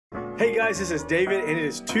Hey guys, this is David and it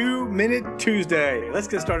is 2-Minute Tuesday. Let's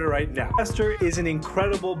get started right now. Esther is an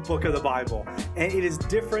incredible book of the Bible and it is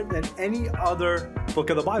different than any other book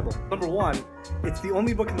of the Bible. Number one, it's the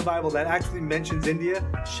only book in the Bible that actually mentions India.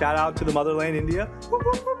 Shout out to the motherland, India.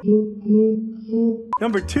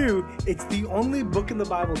 Number two, it's the only book in the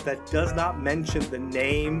Bible that does not mention the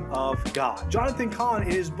name of God. Jonathan Cahn, in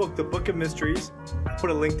his book, The Book of Mysteries, I'll put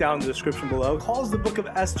a link down in the description below, calls the book of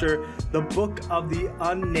Esther the book of the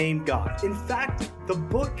unnamed God. In fact, the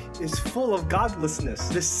book is full of godlessness.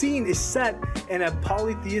 The scene is set in a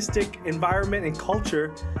polytheistic environment and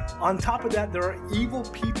culture. On top of that, there are evil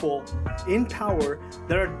people in power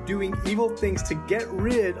that are doing evil things to get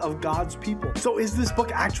rid of God's people. So is this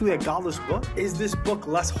book actually a godless book? Is this book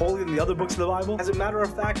less holy than the other books of the Bible? As a matter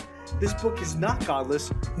of fact, this book is not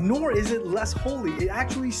godless, nor is it less holy. It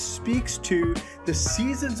actually speaks to the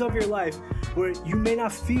seasons of your life where you may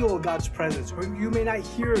not feel God's presence or you may not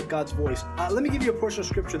hear God's voice. Let me give you a portion of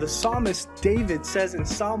scripture. The psalmist David says in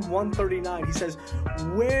Psalm 139, he says,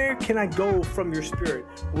 "Where can I go from your spirit?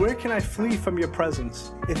 Where can I flee from your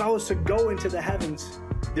presence? If I was to go into the heavens,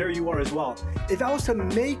 there you are as well. If I was to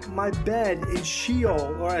make my bed in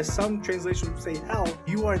Sheol," or as some translations say hell,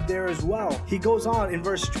 "you are there as well." He goes on in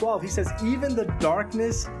verse 12, he says, "Even the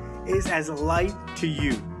darkness is as light to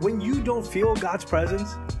you." When you don't feel God's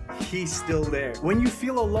presence, He's still there. When you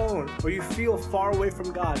feel alone or you feel far away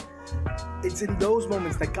from God, it's in those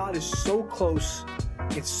moments that God is so close,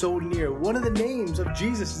 it's so near. One of the names of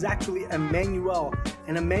Jesus is actually Emmanuel,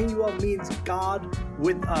 and Emmanuel means God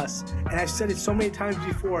with us. And I've said it so many times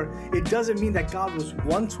before, it doesn't mean that God was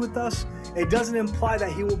once with us. It doesn't imply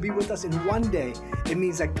that He will be with us in one day. It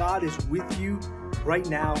means that God is with you right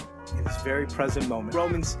now in this very present moment.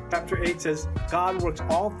 Romans chapter 8 says, God works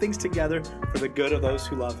all things together for the good of those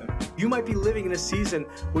who love Him. You might be living in a season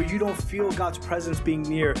where you don't feel God's presence being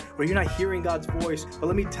near, where you're not hearing God's voice. But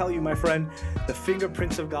let me tell you, my friend, the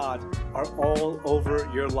fingerprints of God are all over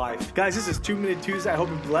your life. Guys, this is 2-Minute Tuesday. I hope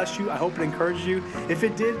it blessed you. I hope it encouraged you. If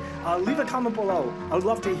it did, leave a comment below. I would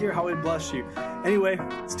love to hear how it blessed you. Anyway,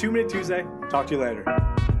 it's 2-Minute Tuesday. Talk to you later.